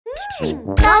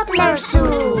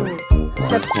toddlerzoo.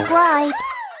 Subscribe.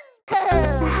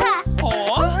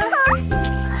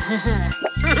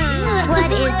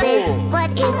 What is this?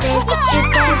 What is this?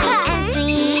 Sugary and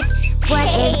sweet. What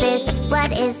is this?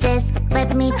 What is this?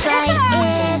 Let me try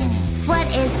it. What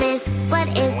is this? What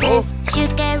is this?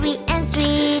 Sugary and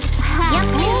sweet.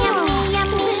 Yummy, yummy,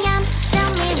 yummy, yum.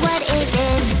 Tell me what is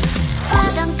it?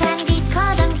 Cotton candy,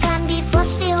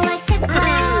 fluffy like a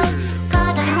cloud.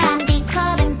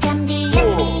 Cotton candy,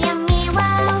 yummy, yummy,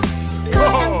 wow.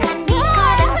 Cotton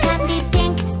candy,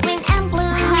 pink, green and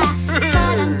blue.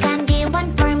 Cotton candy, one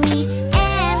for me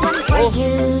and one for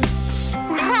you.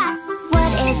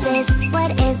 What is this?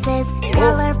 What is this?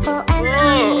 Colorful and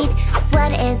sweet.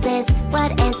 What is this?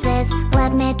 What is this?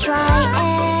 Let me try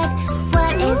it.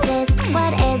 What is this?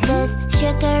 What is this?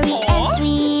 Sugary and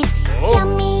sweet.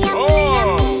 Yummy, yummy,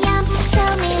 yummy, yum.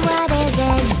 Tell me what is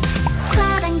it?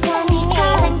 Cotton candy,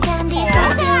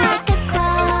 fluffy like a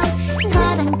cloud.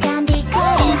 Cotton candy,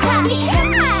 yummy,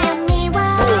 yummy,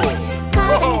 wow.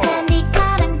 Cotton candy,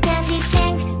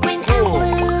 pink, green and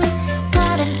blue.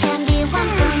 Cotton candy,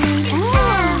 one for me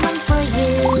and one for you.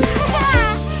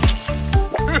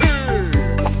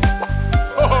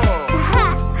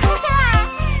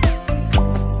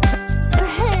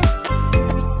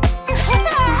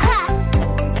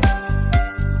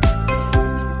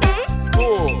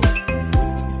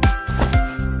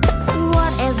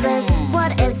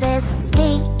 What is this?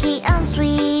 Sticky and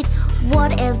sweet.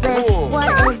 What is this? What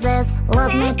is this?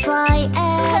 Let me try it.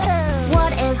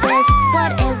 What is this?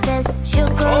 What is this?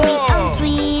 Sugary and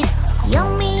sweet.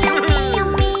 Yummy, yummy,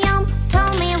 yummy, yum.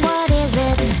 Tell me what is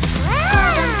it?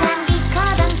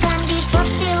 Cotton candy,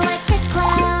 fluffy like a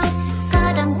cloud.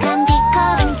 Cotton candy,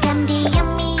 yummy,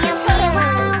 yummy,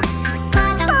 wow.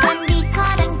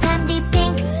 Cotton candy,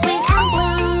 pink, green and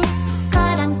blue.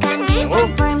 Cotton candy, one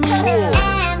for me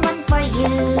and one for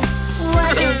you.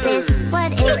 What is this?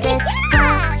 What is this?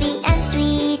 Fluffy and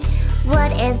sweet.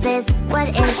 What is this? What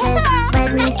is this?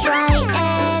 Let me try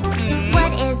it.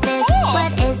 What is this?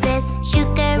 What is this?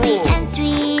 Sugary and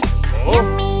sweet.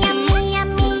 Yummy, yummy,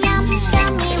 yummy, yum.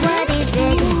 Tell me what is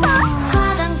it?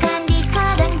 Cotton candy,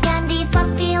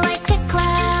 fluffy like a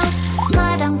cloud.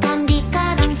 Cotton candy,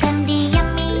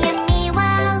 yummy, yummy,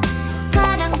 wow.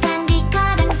 Cotton candy,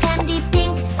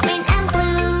 pink, green and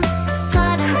blue.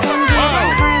 Cotton candy,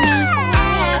 one for me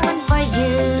and one for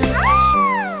you.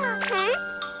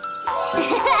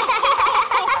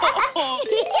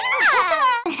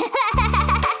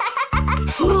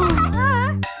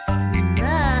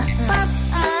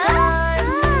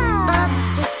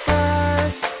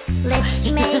 Popsicles, let's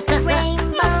make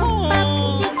rainbow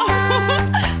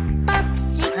popsicles.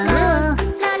 Popsicles,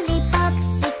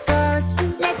 lollipopsicles.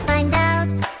 Let's find out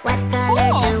what color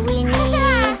do we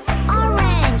need.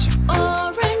 Orange.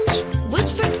 Which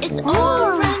fruit is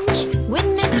orange? We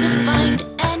need to find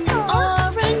an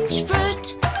orange fruit.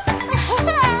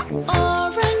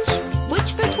 Orange. Which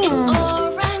fruit is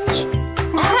orange?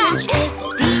 Orange is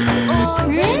the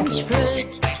orange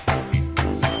fruit.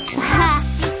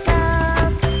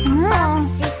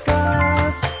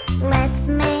 Popsicles, let's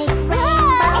make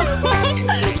rainbow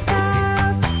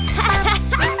popsicles.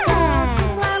 Popsicles,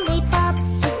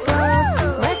 lollipopsicles.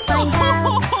 Let's find out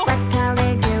what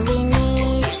color do we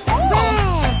need.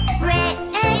 Red.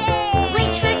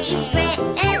 Which fruit is red?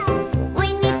 We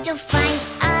need to find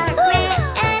our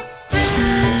red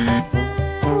fruit.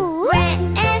 Red.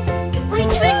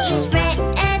 Which fruit is red?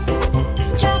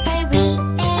 Strawberry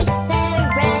is the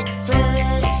red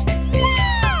fruit.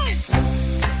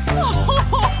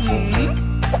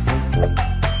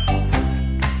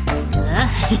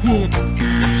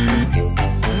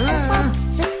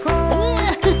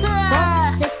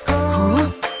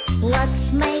 Popsicles, let's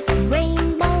make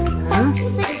rainbow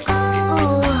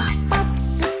popsicles.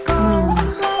 Popsicles,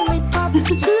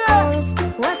 lollipopsicles.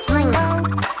 Let's find out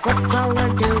what color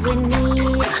do we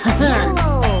need.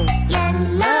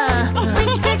 Yellow.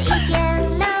 Which fruit is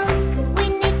yellow? We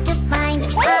need to find a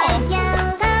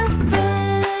yellow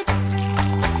fruit.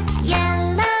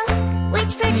 Yellow.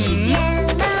 Which fruit is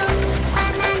yellow?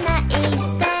 Banana is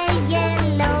the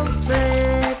yellow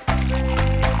fruit.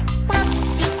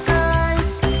 Popsicles,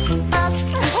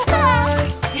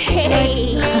 let's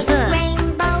make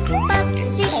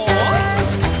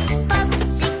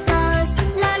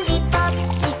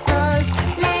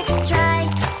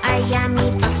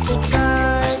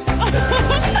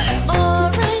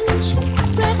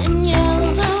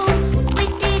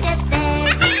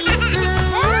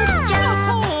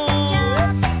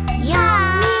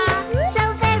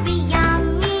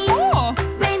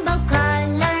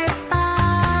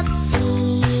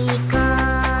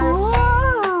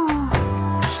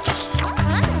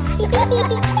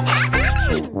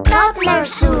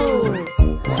Toddlerzoo.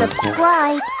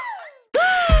 Subscribe.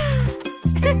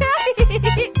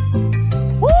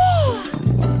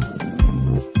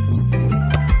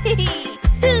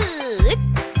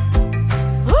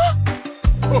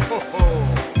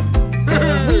 The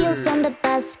wheels on the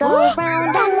bus go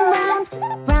round and round,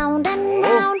 round and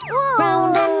round,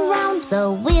 round and round.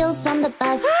 The wheels on the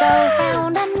bus go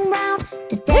round and round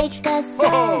to take us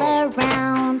all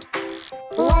around.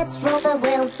 Let's roll the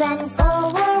wheels and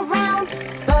go around,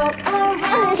 go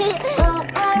around, go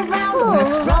around.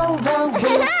 Let's roll the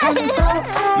wheels and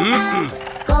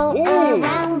go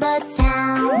around the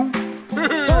town.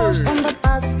 Doors on the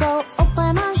bus go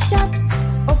open and shut,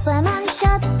 open and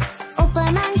shut,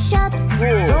 open and shut.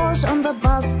 Doors on the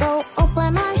bus go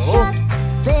open and shut.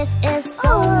 This is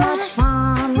so much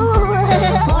fun.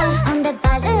 The horn on the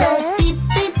bus goes beep,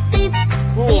 beep, beep,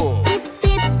 beep, beep,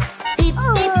 beep, beep, beep,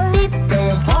 beep. The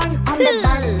horn on the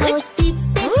bus goes beep,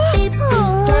 beep, beep. Be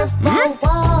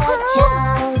careful, watch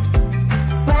out.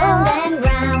 Round and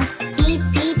round, beep,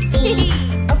 beep, beep.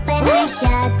 Open and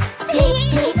shut, click,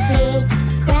 click, click.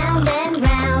 Round and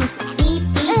round, beep,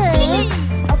 beep, beep.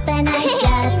 Open and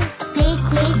shut, click,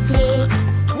 click, click.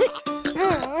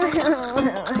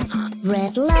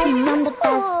 Red lights on the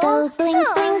bus go blink,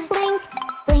 blink, blink.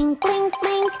 Blink, blink,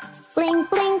 blink. Blink,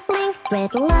 blink, blink.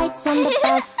 Red lights on the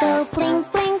bus go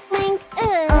blink, blink, blink.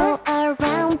 All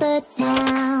around the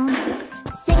town.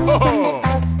 Signals on the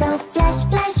bus go flash,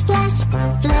 flash, flash.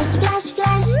 Flash, flash,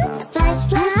 flash. Flash,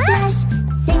 flash, flash.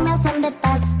 Signals on the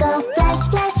bus go flash,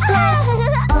 flash, flash.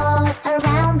 All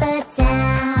around the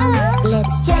town.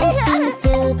 Let's jump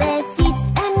into the seats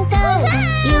and go.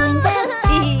 You in the back,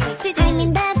 I'm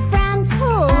in the front.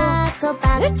 Go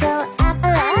back to up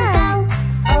and down.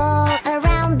 All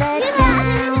around the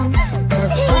town. The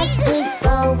bus is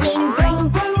going vroom,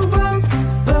 vroom, vroom.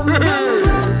 Vroom, vroom,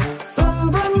 vroom.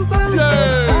 Vroom, vroom, vroom. The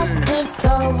bus is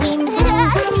going vroom,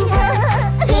 vroom,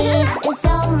 vroom. This is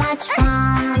so much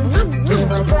fun. We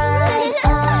will drive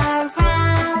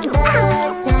around the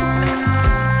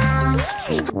town.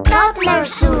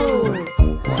 Toddlerzoo.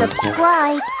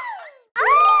 Subscribe.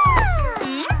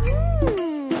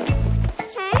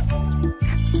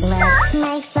 Let's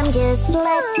make some juice,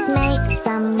 let's make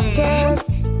some juice.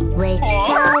 Which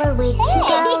color do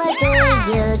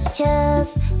you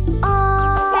choose?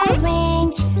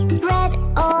 Orange, red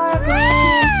or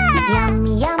green?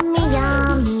 Yummy, yummy,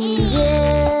 yummy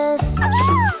juice.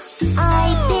 I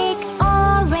pick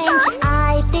orange.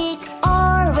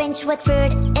 What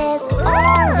fruit is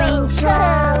orange?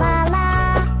 La la la.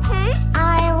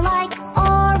 I like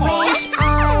orange.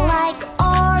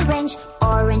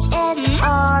 Orange is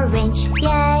orange.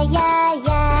 Yeah, yeah,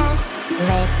 yeah.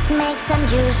 Let's make some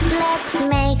juice. Let's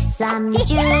make some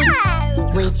juice.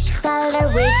 Which color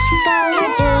do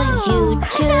you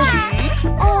choose?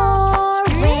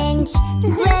 Orange,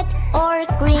 red or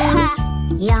green?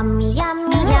 Yummy,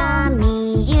 yummy,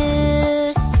 yummy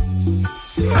juice.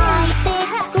 I pick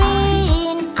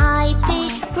green.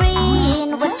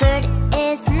 What fruit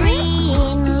is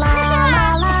green? La la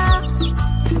la.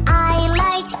 I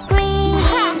like green.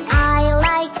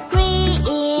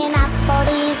 Apple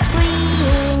is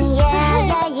green. Yeah,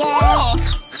 yeah, yeah.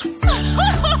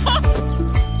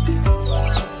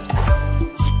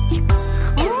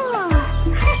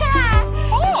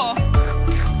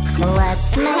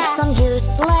 Let's make some juice.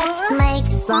 Let's make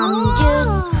some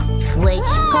juice. Which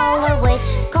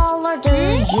color do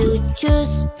you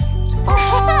choose?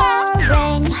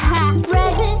 Orange,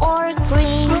 red or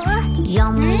green?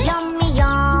 Yummy, yummy,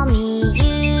 yummy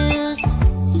juice.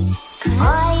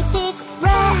 I pick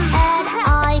red.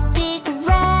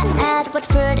 What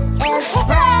fruit is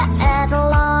red?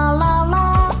 La la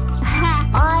la.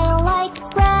 I like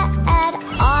red.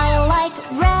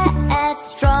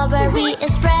 Strawberry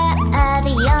is red.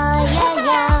 Yeah, yeah,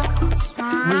 yeah.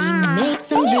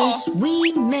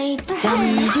 We made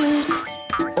some juice.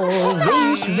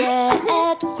 Orange,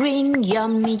 red, green,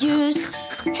 yummy juice.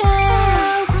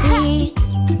 Healthy,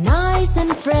 nice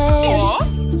and fresh.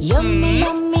 Yummy,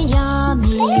 yummy,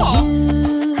 yummy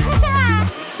juice.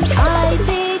 I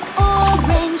pick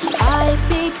orange. I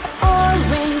pick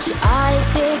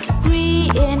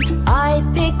green. I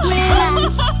pick green.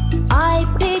 I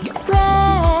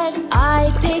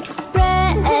pick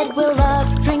red. We love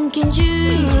drinking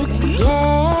juice.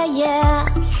 Yeah, yeah.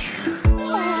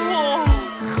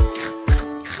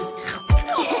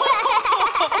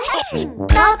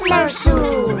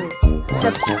 Toddlerzoo.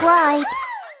 Subscribe.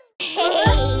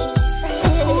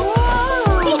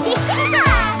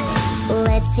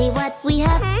 Let's see what we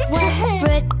have. What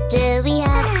fruit do we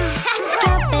have?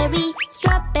 Strawberry,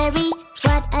 strawberry.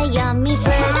 What a yummy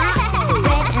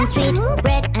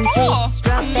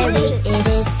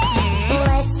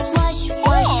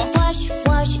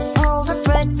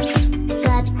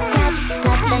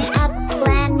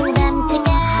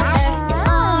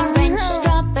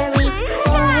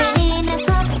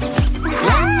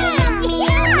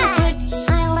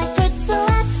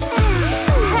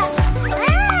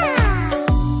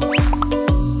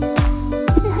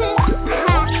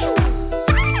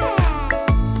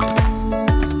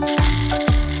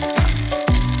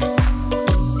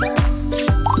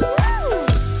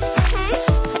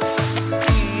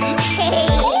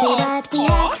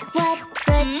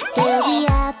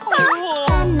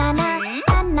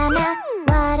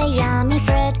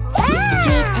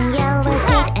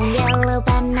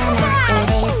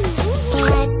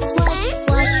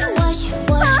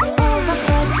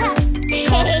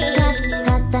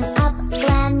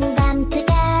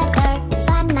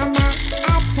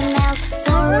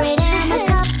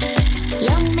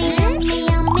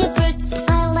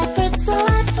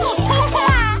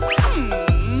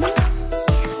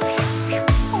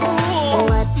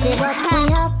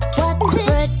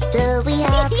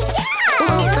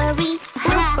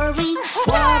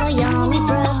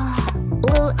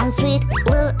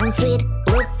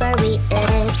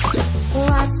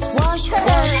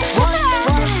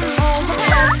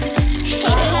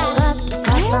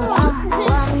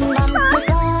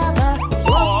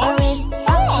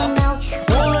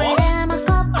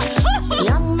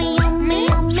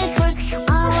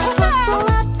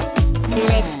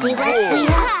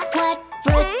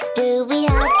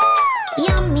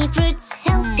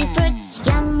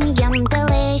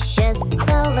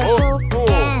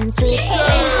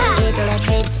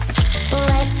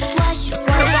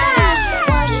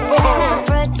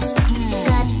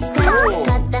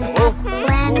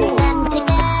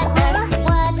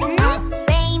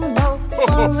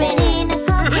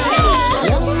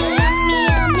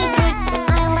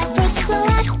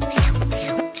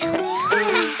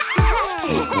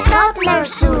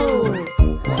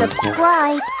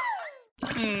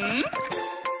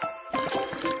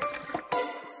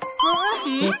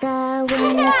We're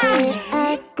going to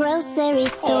a grocery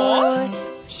store.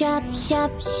 Shop,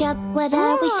 shop, shop, what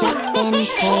are we shopping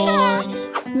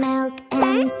for? Milk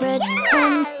and fruits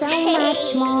and so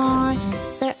much more.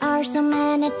 There are so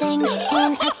many things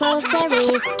in a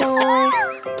grocery store.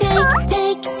 Take,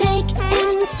 take, take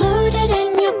and put it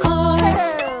in your cart.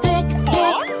 Pick,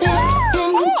 pick, pick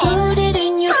and put it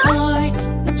in your cart.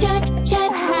 Check,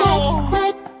 check, check,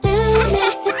 what do you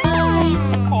need to buy?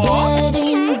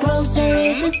 Getting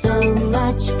groceries is so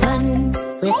much fun.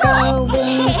 We're going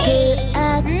to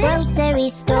a grocery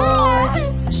store.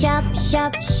 Shop,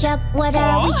 shop, shop, what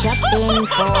are we shopping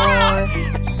for?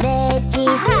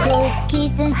 Veggies,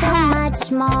 cookies and so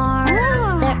much more.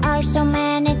 There are so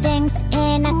many things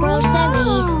in a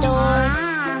grocery store.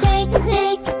 Take,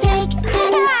 take, take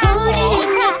and put it in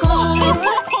your cart.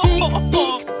 Pick,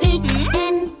 pick, pick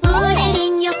and put it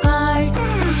in your cart.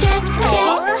 Check,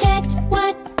 check, check,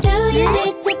 what do you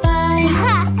need to buy?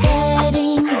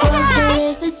 Getting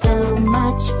groceries is so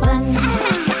much fun.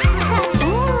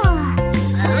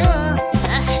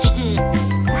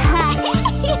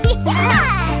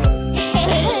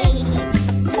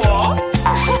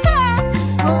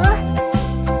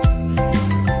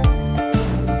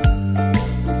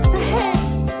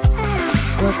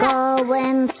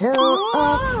 Going to a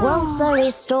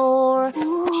grocery store.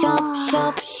 Shop,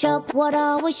 shop, shop, what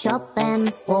are we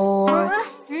shopping for?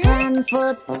 Canned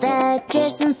food,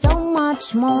 veggies and so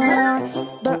much more.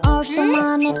 There are so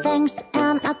many things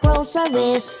in a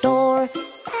grocery store.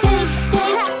 Take,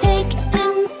 take, take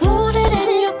and put it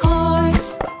in your cart.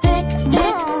 Pick,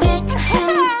 pick, pick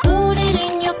and put it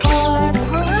in your cart.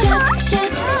 Check,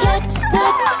 check, check,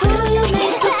 what do you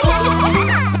need to buy?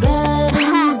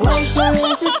 Getting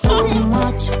groceries is so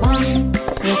much fun.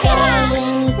 We're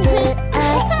going to a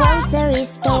grocery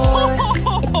store.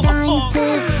 It's time to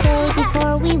pay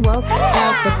before we walk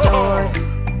out the door.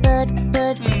 Put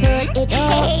it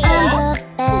all on the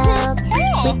belt.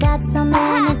 We got so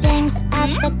many things at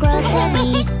the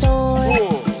grocery store.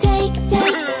 Take,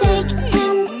 take, take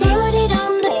and put it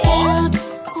on the belt.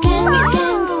 Scan,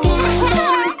 scan, scan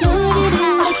and put it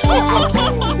in the bag.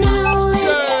 Now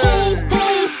let's pay,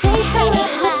 pay, pay, pay,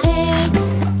 pay.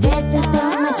 This is so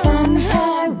much fun.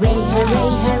 Hooray,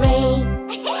 hooray, hooray.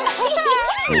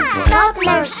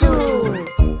 Toddlerzoo.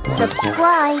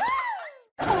 Subscribe.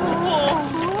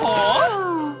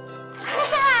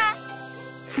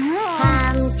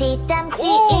 Humpty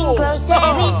Dumpty in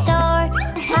grocery store.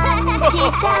 Humpty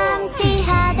Dumpty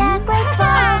had a great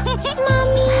fall.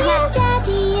 Mommy and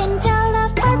Daddy and all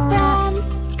of her friends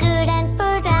couldn't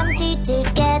put Humpty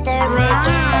together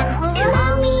again.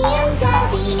 Mommy and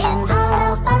Daddy and all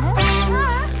of our friends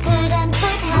couldn't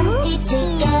put Humpty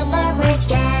together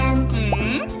again.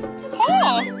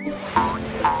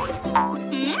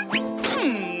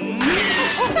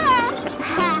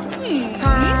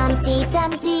 Humpty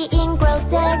Dumpty in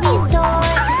grocery store.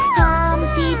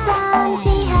 Humpty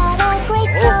Dumpty had a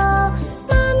great fall.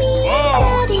 Mommy and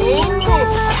Daddy and all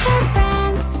of her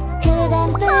friends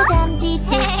couldn't put Humpty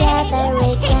together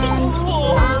again.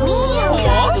 Mommy and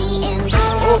Daddy and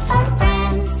all of our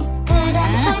friends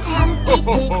couldn't put Humpty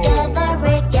together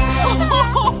again.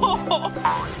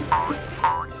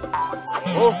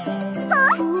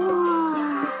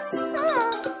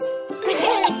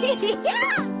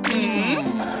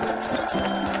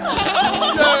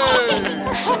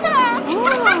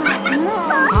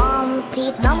 Humpty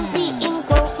Dumpty in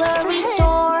grocery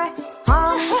store.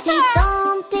 Humpty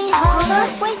Dumpty had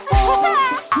a great fall.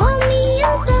 Mommy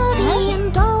and Daddy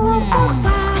and all of our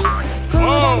friends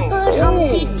couldn't put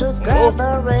Humpty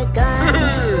together again.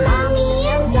 Mommy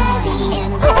and Daddy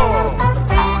and all of our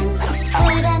friends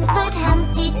couldn't put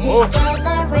Humpty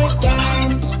together again.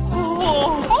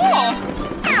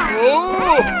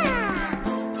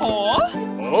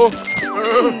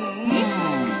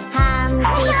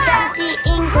 Humpty Dumpty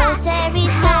in grocery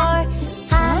store.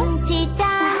 Humpty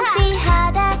Dumpty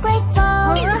had a great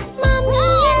fall. Mommy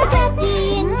and Daddy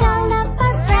and all of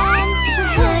our friends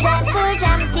couldn't put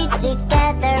Humpty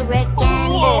together again.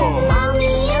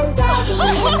 Mommy and Daddy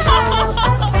and all of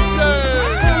our friends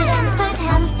couldn't put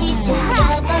Humpty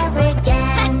together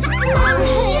again.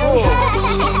 Mommy and Daddy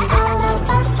and all of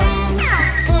our friends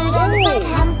couldn't put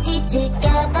Humpty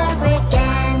together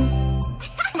again.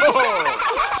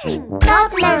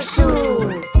 Toddlerzoo.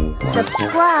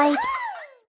 Subscribe.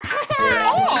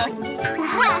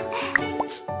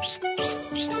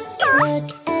 Look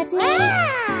at me.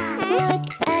 Look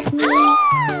at me.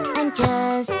 I'm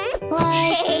just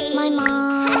like my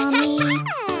mommy.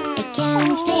 I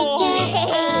can't take care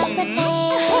of the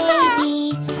baby,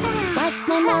 but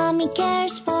my mommy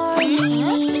cares for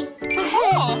me.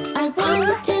 I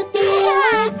want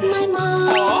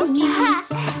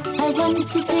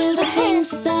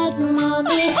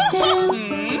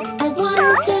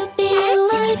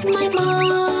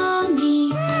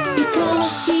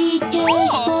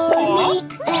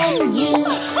and you.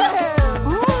 Look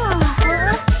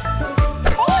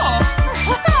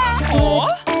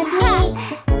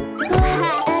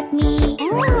at me.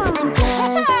 I'm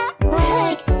just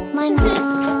like my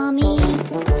mommy.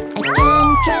 I can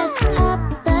dress up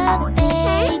the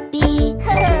baby,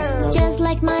 just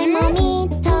like my mommy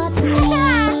taught me.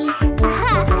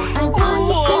 I want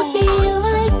to be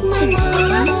like my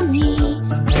mommy.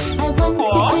 I want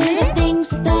to do the things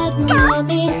that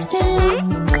mommies do.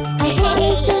 I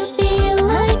want to be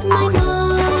like my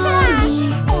mommy,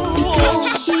 because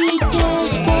she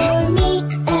cares for me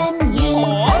and you.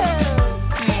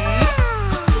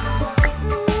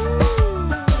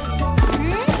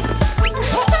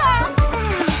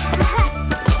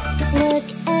 Look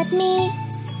at me,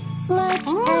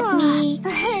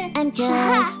 I'm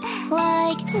just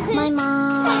like my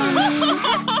mommy.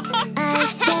 I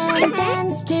can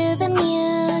dance to the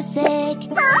music,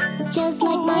 just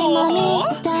like my mommy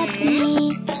taught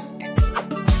me.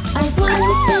 I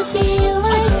want to be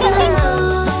like my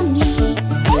mommy.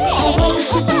 I want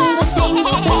to do the things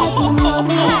that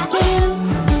mommies do.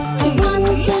 I want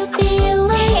to be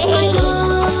like my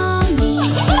mommy,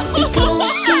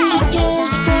 because she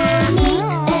cares for me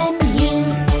and you.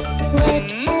 Look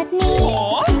at me,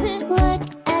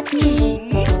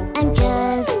 I'm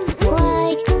just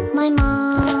like my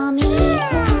mommy.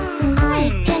 I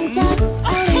can tuck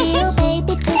a little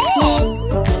baby to sleep,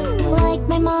 like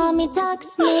my mommy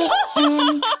tucks me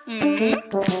in.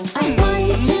 I want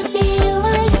to be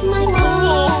like my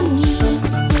mommy.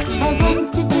 I want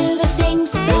to do the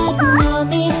things that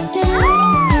mommies do.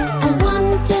 I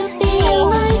want to be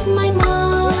like my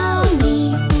mommy,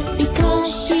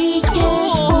 because she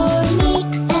cares for me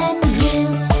and you.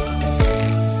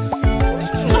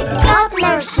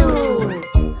 Toddlerzoo.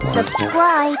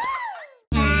 Subscribe.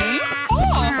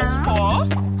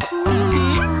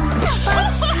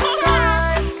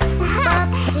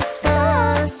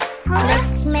 Popsicles,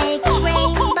 let's make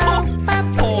rainbow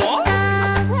popsicles.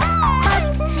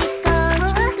 Popsicles,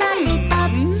 lovely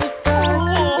popsicles.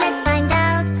 Let's find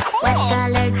out what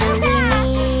color do we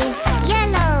need.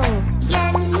 Yellow,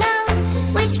 yellow.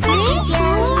 Which fruit is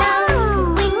yellow?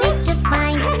 We need to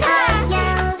find a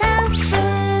yellow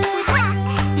fruit.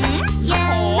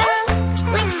 Yellow.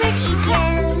 Which fruit is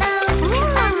yellow?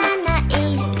 Banana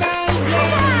is the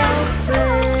yellow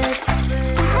fruit.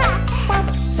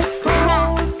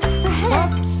 Popsicles,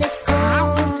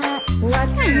 popsicles.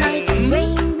 Let's make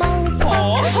rainbow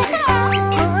popsicles.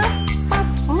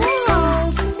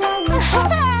 Popsicles, rolling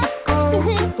popsicles.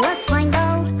 Let's find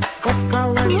out what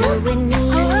color do we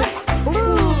need.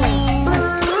 Blue.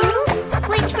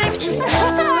 Which fruit is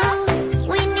blue?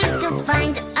 We need to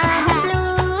find a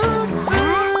blue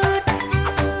fruit.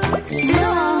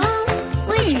 Blue.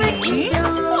 Which fruit is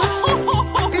blue?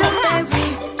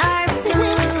 Blueberries are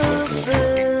blue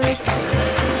fruits.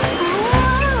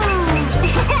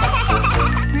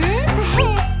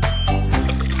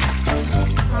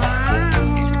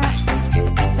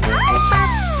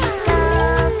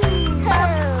 Popsicles,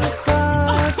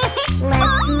 popsicles.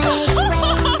 Let's make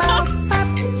rainbow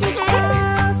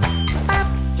popsicles.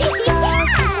 Popsicles,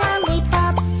 lovely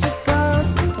popsicles.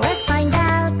 Let's find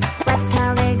out what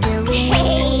color do we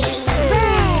need.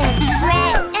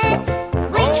 Red.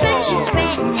 Which fruit is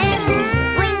red?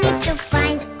 We need to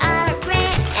find a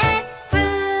red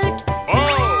fruit.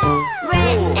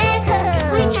 Red.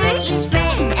 Which fruit is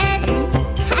red?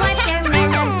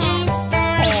 Watermelon is the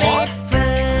red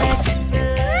fruit.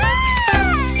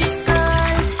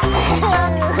 Popsicles,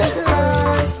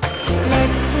 popsicles.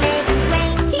 Let's make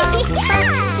rainbow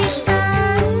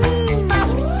popsicles.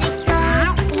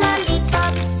 Popsicles, lovely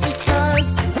popsicles.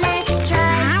 Let's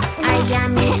try our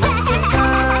yummy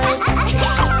popsicles.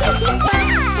 Popsicles,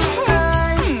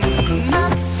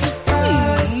 popsicles.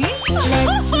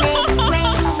 Let's make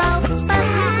rainbow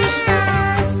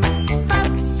popsicles.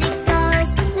 Popsicles,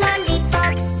 lovely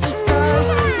popsicles.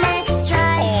 Let's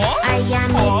try our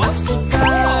yummy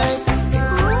popsicles.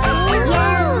 Yellow,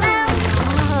 blue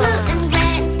and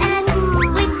red.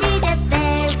 We did a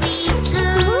very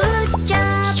good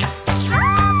job.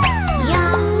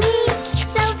 Yummy,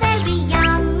 so very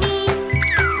yummy.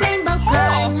 Rainbow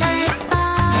colored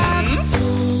popsicles.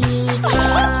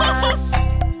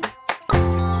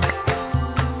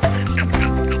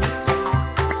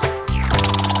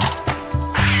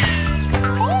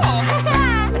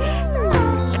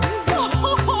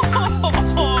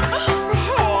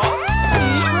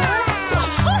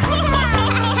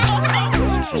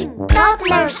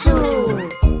 Toddlerzoo.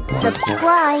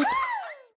 Subscribe.